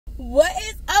What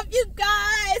is up, you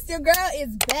guys? Your girl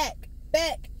is back.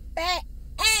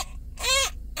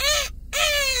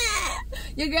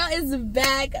 Your girl is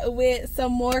back with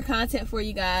some more content for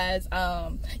you guys.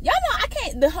 Y'all know I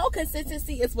can't, the whole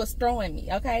consistency is what's throwing me,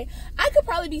 okay? I could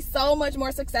probably be so much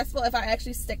more successful if I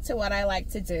actually stick to what I like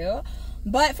to do.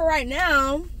 But for right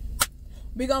now,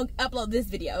 we're gonna upload this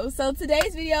video. So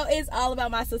today's video is all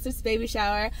about my sister's baby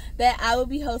shower that I will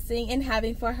be hosting and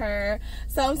having for her.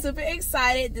 So I'm super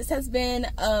excited. This has been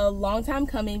a long time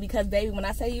coming because, baby, when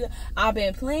I tell you I've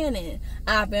been planning.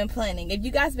 If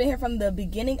you guys been here from the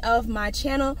beginning of my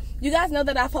channel, you guys know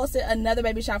that I've hosted another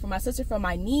baby shower for my sister, for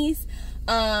my niece,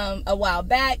 a while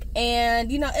back,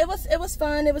 and you know, it was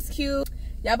fun, it was cute.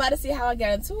 Y'all about to see how I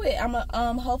got into it. I'm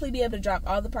gonna hopefully be able to drop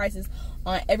all the prices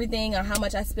on everything, on how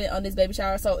much I spent on this baby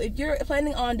shower. So if you're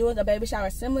planning on doing a baby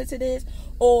shower similar to this,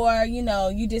 or you know,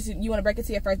 you want to break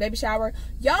into your first baby shower,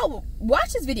 y'all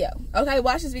watch this video, okay?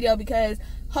 Watch this video because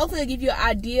hopefully it'll give you an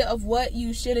idea of what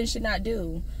you should and should not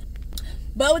do.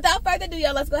 But without further ado,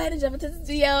 y'all, let's go ahead and jump into this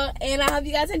video, and I hope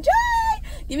you guys enjoy.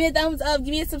 Give me a thumbs up,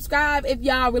 give me a subscribe if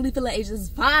y'all really feeling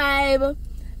Asia's vibe,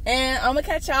 and I'm gonna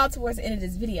catch y'all towards the end of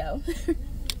this video.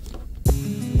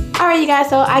 Alright, you guys,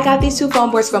 so I got these two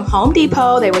foam boards from Home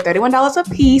Depot. They were $31 a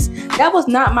piece. That was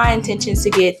not my intentions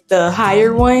to get the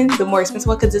higher one, the more expensive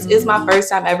one, because this is my first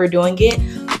time ever doing it.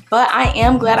 But I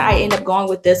am glad I ended up going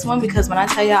with this one, because when I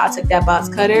tell y'all, I took that box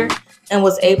cutter and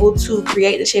was able to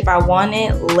create the shape I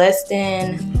wanted less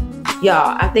than,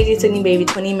 y'all, I think it took me maybe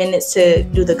 20 minutes to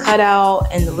do the cutout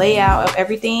and the layout of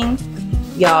everything.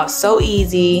 Y'all, so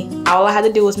easy. All I had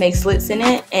to do was make slits in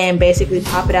it and basically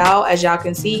pop it out, as y'all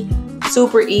can see.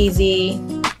 Super easy.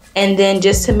 And then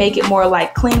just to make it more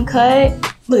like clean cut,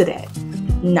 look at that,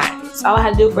 nice. All I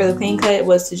had to do for the clean cut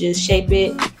was to just shape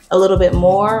it a little bit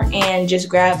more and just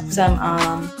grab some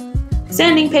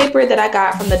sanding paper that I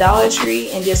got from the Dollar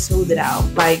Tree and just smooth it out.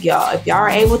 Like, y'all, if y'all are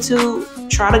able to,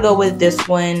 try to go with this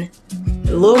one.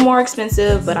 A little more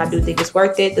expensive, but I do think it's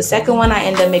worth it. The second one, I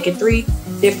ended up making 3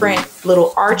 different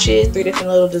little arches, 3 different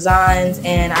little designs,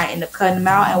 and I ended up cutting them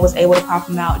out and was able to pop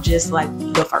them out just like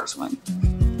the first one.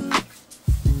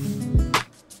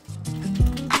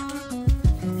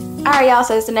 Alright, y'all,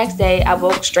 so it's the next day. I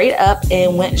woke straight up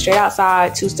and went straight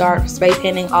outside to start spray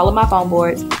painting all of my foam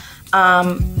boards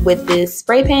with this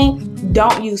spray paint.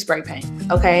 Don't use spray paint,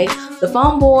 okay? The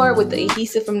foam board with the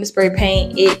adhesive from the spray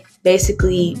paint, it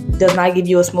basically does not give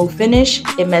you a smooth finish.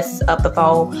 It messes up the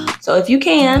foam. So if you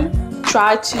can,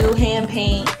 try to hand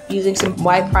paint using some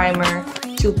white primer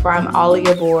to prime all of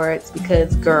your boards,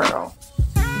 because girl.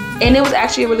 And it was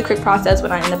actually a really quick process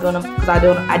when I ended up doing them, because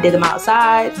I did them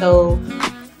outside. So,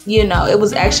 you know, it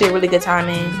was actually a really good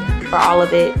timing for all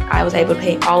of it. I was able to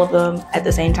paint all of them at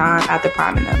the same time after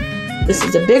priming them. This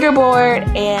is a bigger board,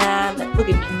 and look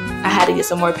at me. I had to get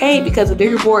some more paint because the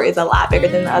bigger board is a lot bigger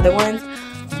than the other ones.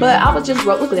 But I was just,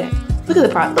 look at that. Look at the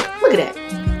product. Look at that.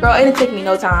 Girl, it didn't take me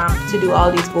no time to do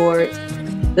all these boards.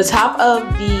 The top of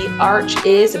the arch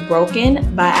is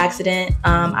broken by accident.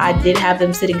 I did have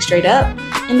them sitting straight up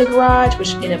in the garage,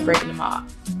 which ended up breaking them off.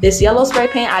 This yellow spray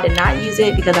paint, I did not use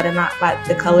it because I did not like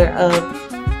the color of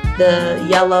the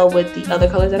yellow with the other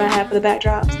colors that I have for the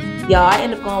backdrops. Y'all, I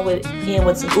ended up going in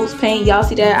with some Oops paint. Y'all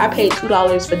see that? I paid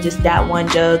 $2 for just that one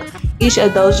jug. Each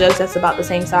of those jugs that's about the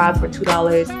same size for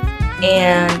 $2.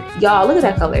 And y'all, look at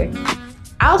that color.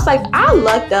 I was like, I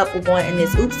lucked up with going in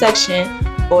this Oops section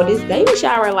for this baby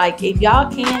shower. Like, if y'all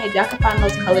can find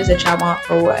those colors that y'all want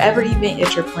for whatever event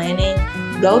that you're planning,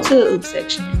 go to the Oops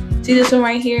section. See this one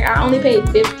right here? I only paid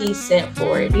 50 cents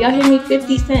for it. Do y'all hear me?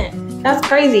 50 cents. That's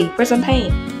crazy for some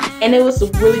paint. And it was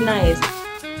really nice.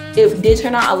 It did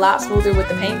turn out a lot smoother with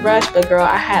the paintbrush, but girl,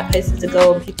 I had places to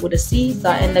go and people to see, so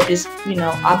I ended up just, you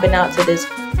know, opting out to this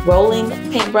rolling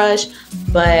paintbrush.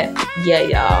 But yeah,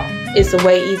 y'all, it's a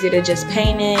way easier to just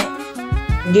paint it.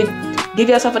 Give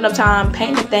yourself enough time,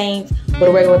 paint the things with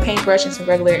a regular paintbrush and some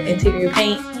regular interior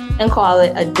paint, and call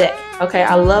it a day. Okay,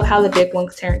 I love how the big one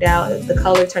turned out. The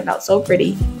color turned out so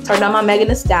pretty. Turned on my Megan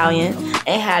Thee Stallion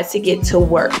and had to get to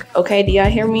work. Okay, do y'all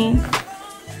hear me?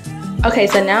 Okay,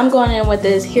 so now I'm going in with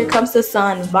this Here Comes the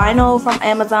Sun vinyl from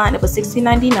Amazon. It was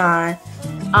 $16.99.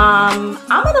 I'm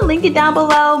gonna link it down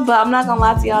below, but I'm not gonna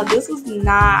lie to y'all, this was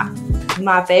not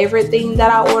my favorite thing that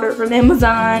I ordered from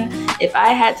Amazon. If I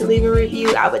had to leave a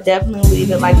review, I would definitely leave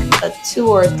it like a 2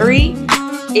 or 3.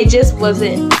 It just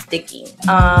wasn't sticky.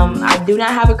 I do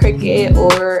not have a Cricut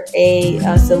or a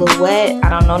Silhouette. I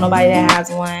don't know nobody that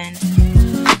has one.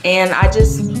 And I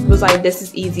just was like, this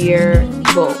is easier.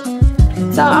 Well,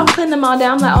 So I'm putting them all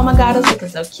down. I'm like, oh my god, it's looking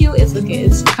so cute.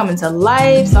 It's coming to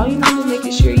life. So you know, I'm just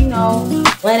making sure, you know,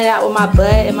 laying it out with my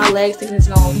butt and my legs, thinking it's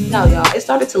gonna, no y'all, it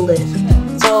started to lift.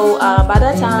 So by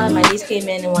that time, my niece came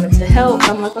in and wanted to help.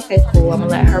 I'm like, okay, cool. I'm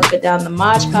gonna let her put down the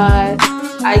Mod Podge.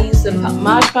 I used the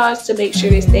Mod Podge to make sure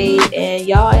they stayed, and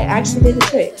y'all, it actually did the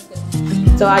trick.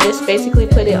 So I just basically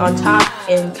put it on top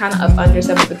and kind of up under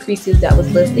some of the creases that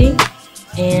was lifting.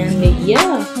 And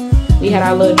yeah, we had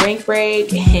our little drink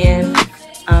break, and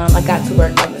I got to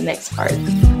work on the next part.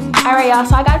 Alright y'all,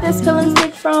 so I got this filling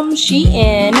stick from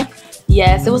SHEIN.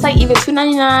 Yes, it was like either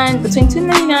 $2.99, between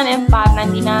 $2.99 and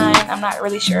 $5.99. I'm not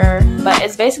really sure, but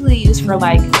it's basically used for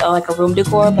like a room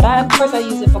decor. But of course I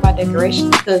use it for my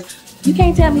decorations because you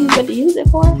can't tell me what to use it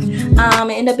for. It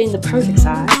ended up being the perfect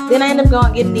size. Then I ended up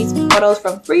going getting these photos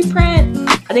from Freeprint.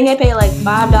 I think I paid like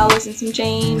 $5 and some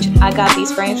change. I got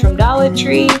these frames from Dollar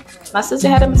Tree. My sister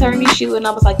had a maternity shoot, and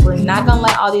I was like, we're not gonna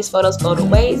let all these photos go to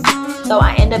waste. So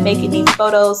I ended up making these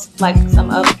photos like some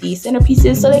of the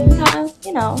centerpieces so they can kind of,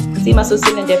 you know, see my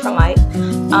sister in a different light.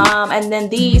 And then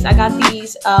these, I got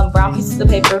these brown pieces of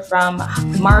paper from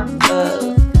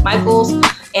Michaels,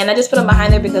 and I just put them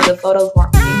behind there because the photos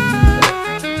weren't big.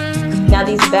 Now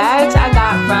these bags I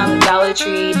got from Dollar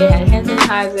Tree. They had hand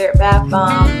sanitizer, bath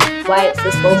bomb, wipes,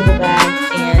 disposable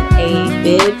bags, and a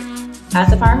bib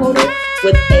pacifier holder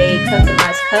with a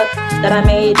customized cup that I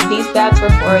made. These bags were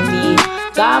for the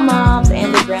godmoms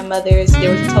and the grandmothers.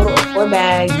 There was a total of 4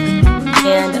 bags,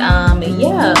 and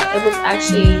yeah, it was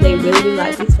actually, they really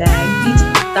liked these bags. Each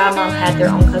godmom had their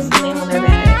own custom name on their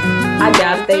bag. I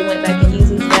doubt if they went back and used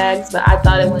these bags, but I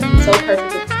thought it went so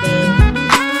perfect with the theme.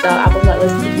 So I was like,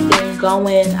 let's keep the thing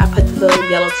going. I put the little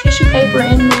yellow tissue paper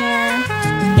in there,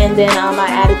 and then I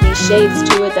added these shades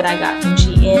to it that I got from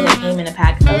SHEIN that came in a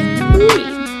pack of 3.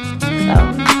 So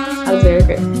I was very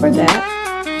grateful for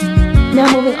that.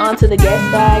 Now moving on to the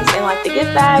guest bags and like the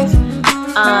gift bags.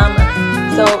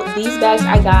 So these bags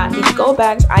I got, these gold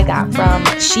bags I got from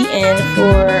SHEIN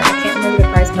for, I can't remember the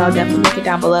price, but I'll definitely link it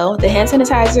down below. The hand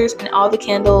sanitizers and all the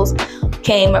candles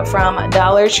came from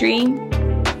Dollar Tree.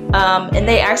 And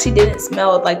they actually didn't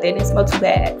smell, like they didn't smell too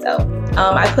bad. So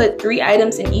I put 3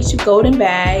 items in each golden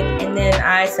bag, and then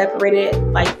I separated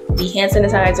like the hand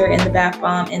sanitizer and the bath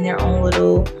bomb in their own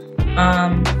little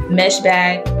mesh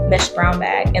brown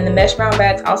bag. And the mesh brown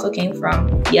bags also came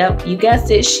from, yep, you guessed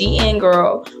it, SHEIN,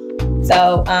 girl.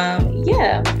 So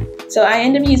yeah, so I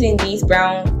ended up using these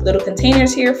brown little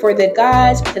containers here for the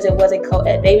guys because it was a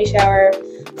co-ed baby shower.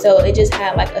 So it just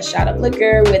had like a shot of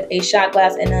liquor with a shot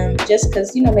glass in them, just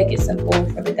because, you know, make it simple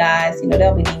for the guys. You know,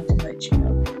 they'll be needing too much, you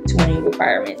know, too many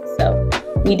requirements. So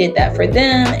we did that for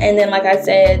them. And then, like I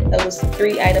said, there was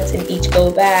 3 items in each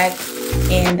gold bag,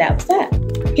 and that was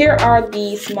that. Here are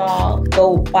the small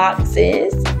gold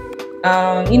boxes.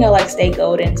 You know, like stay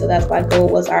golden, so that's why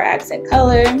gold was our accent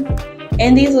color.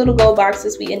 And these little gold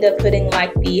boxes, we ended up putting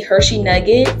like the Hershey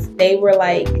nuggets. They were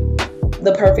like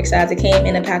the perfect size. It came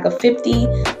in a pack of 50.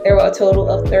 There were a total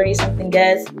of 30 something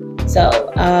guests. So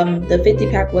the 50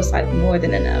 pack was like more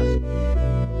than enough.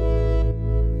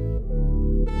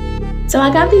 So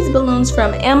I got these balloons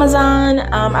from Amazon.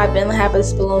 I've been having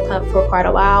this balloon pump for quite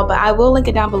a while, but I will link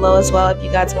it down below as well if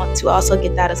you guys want to also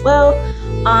get that as well.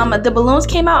 The balloons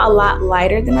came out a lot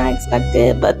lighter than I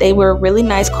expected, but they were really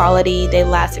nice quality. They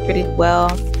lasted pretty well.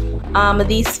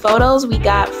 These photos we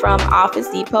got from Office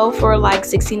Depot for like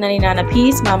 $16.99 a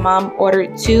piece. My mom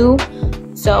ordered 2.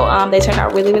 So they turned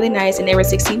out really, really nice, and they were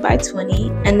 16 by 20.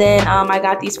 And then I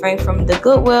got these frames from the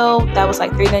Goodwill. That was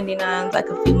like $3.99 like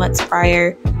a few months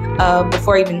prior,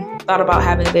 before I even thought about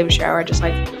having a baby shower, just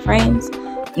like the frames.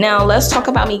 Now let's talk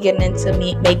about me getting into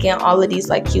making all of these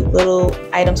like cute little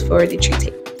items for the tree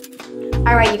table.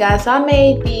 Alright you guys, so I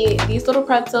made these little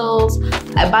pretzels.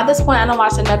 By this point I done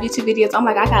watched enough YouTube videos. I'm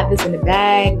like, I got this in the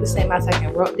bag. This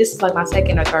is like my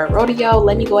second or third rodeo.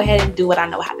 Let me go ahead and do what I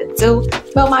know how to do.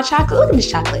 Smell my chocolate. Look at this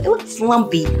chocolate. It looks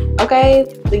lumpy. Okay,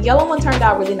 the yellow one turned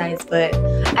out really nice, but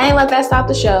I ain't let that stop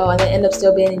the show, and it ended up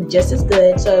still being just as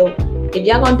good. So if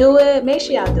y'all gonna do it, make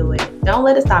sure y'all do it. Don't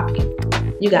let it stop you.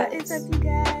 You got What's up, you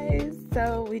guys?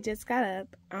 So we just got up.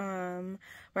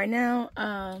 Right now,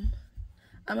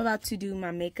 I'm about to do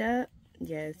my makeup.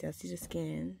 Yes, y'all see the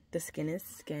skin. The skin is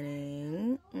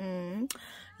skinning.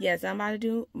 Yes, I'm about to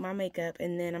do my makeup,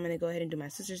 and then I'm going to go ahead and do my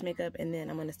sister's makeup, and then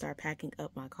I'm going to start packing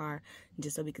up my car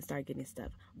just so we can start getting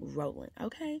stuff rolling,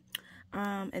 okay?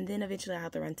 And then eventually I'll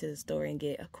have to run to the store and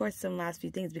get, of course, some last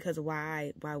few things, because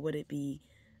why would it be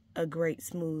a great,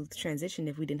 smooth transition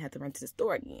if we didn't have to run to the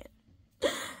store again?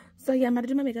 So, yeah, I'm about to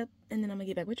do my makeup, and then I'm going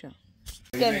to get back with y'all.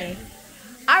 Give me.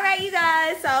 Alright, you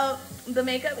guys, so the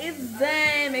makeup is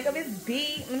done. Makeup is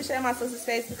beat. Let me show you my sister's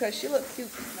face because she looks cute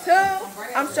too.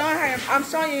 I'm showing her. I'm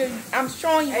showing you on this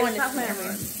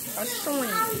camera. I'm showing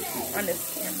you on this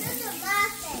camera.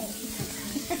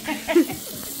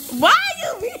 Why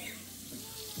you be?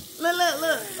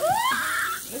 Look.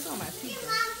 It's on my teeth.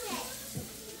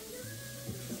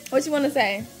 What you want to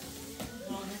say?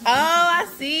 Oh, I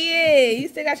see it. You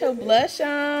still got your blush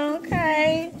on.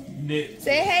 Okay.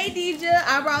 Say hey, DJ.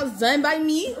 Eyebrows done by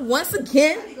me once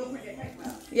again.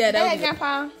 Yeah, that was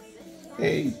Grandpa.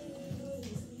 Hey.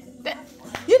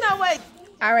 You know what?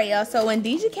 All right, y'all. So when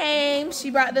DJ came, she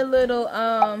brought the little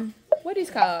what is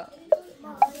called?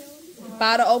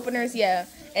 Bottle openers. Yeah,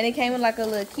 and it came with like a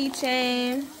little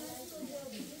keychain.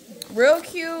 Real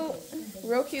cute,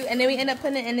 real cute. And then we end up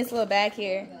putting it in this little bag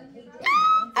here.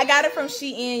 I got it from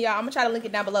SHEIN, y'all. I'm gonna try to link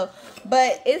it down below.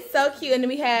 But it's so cute. And then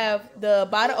we have the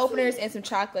bottle openers and some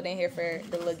chocolate in here for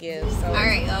the little gifts. So.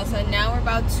 Alright, y'all. So now we're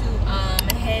about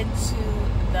to head to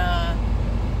the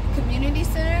community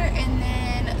center and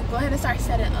then go ahead and start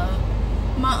setting up.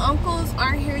 My uncles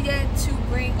aren't here yet to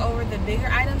bring over the bigger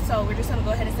items, so we're just gonna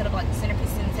go ahead and set up like the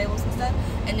centerpieces and the tables and stuff,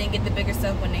 and then get the bigger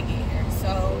stuff when they get here.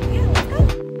 So yeah.